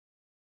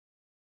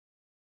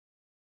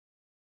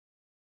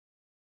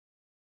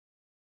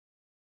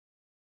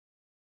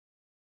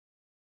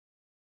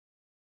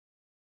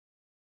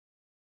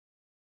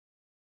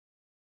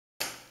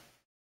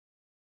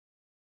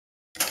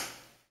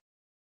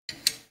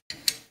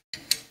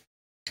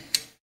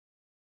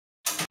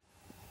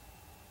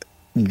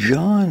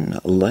John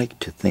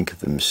liked to think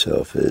of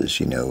himself as,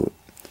 a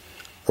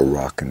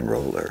rock and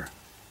roller.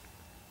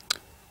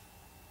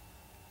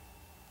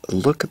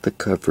 Look at the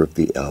cover of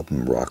the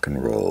album Rock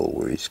and Roll,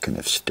 where he's kind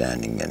of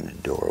standing in a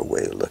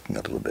doorway looking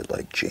a little bit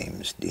like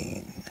James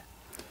Dean.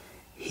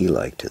 He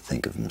liked to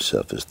think of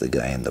himself as the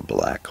guy in the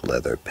black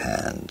leather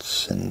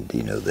pants and, the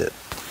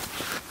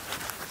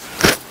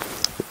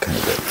kind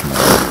of that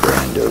Marlon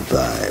Brando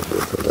vibe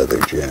with the leather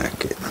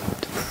jacket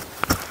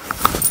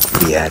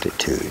and the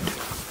attitude.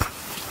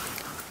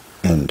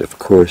 And, of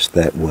course,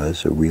 that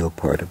was a real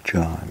part of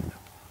John.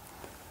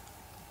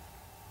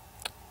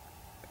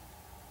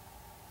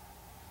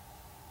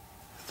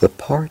 The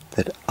part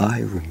that I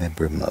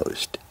remember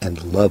most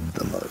and loved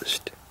the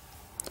most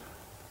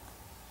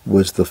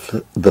was the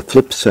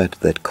flip side of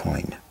that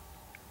coin.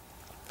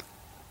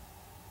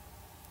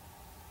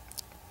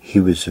 He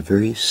was a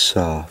very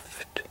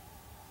soft,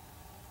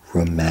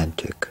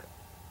 romantic,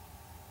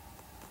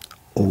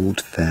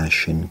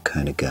 old-fashioned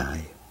kind of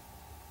guy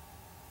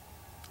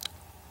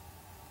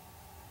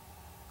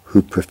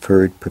who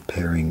preferred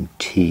preparing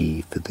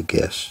tea for the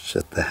guests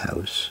at the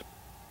house,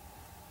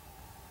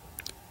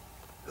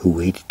 who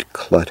hated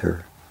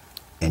clutter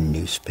and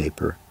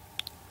newspaper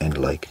and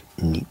liked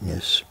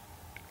neatness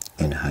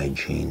and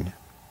hygiene.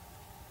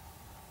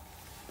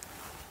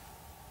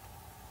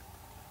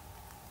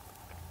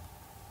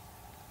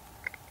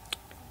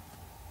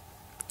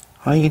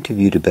 I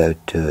interviewed about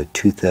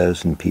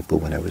 2,000 people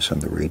when I was on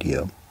the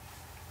radio.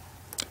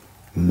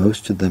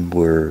 Most of them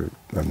were,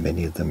 or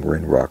many of them were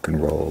in rock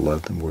and roll. A lot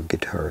of them were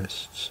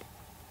guitarists.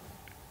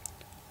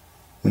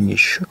 When you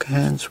shook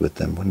hands with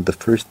them, one of the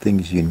first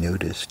things you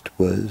noticed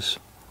was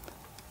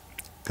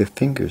their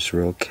fingers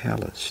were all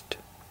calloused.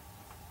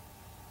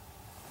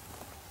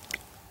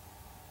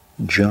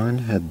 John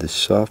had the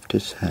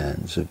softest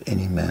hands of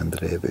any man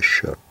that I ever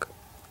shook.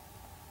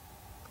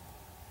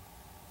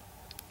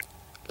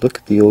 Look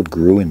at the old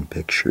Gruen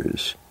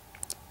pictures.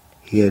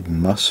 He had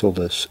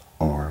muscleless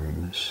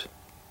arms,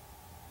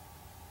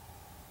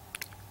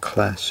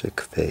 classic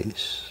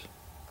face.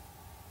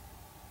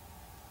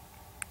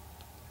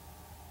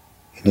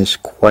 In his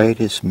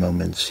quietest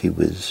moments, he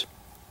was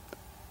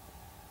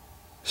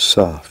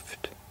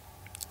soft,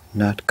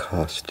 not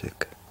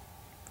caustic,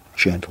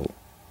 gentle.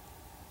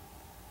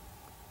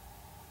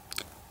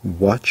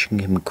 Watching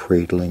him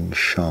cradling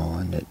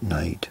Sean at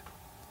night,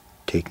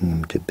 taking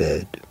him to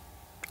bed,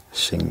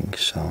 singing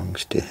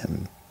songs to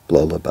him,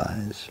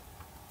 lullabies,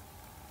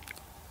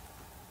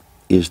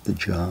 is the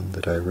John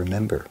that I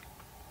remember.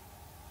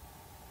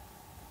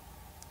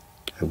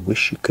 I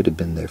wish you could have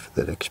been there for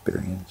that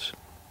experience.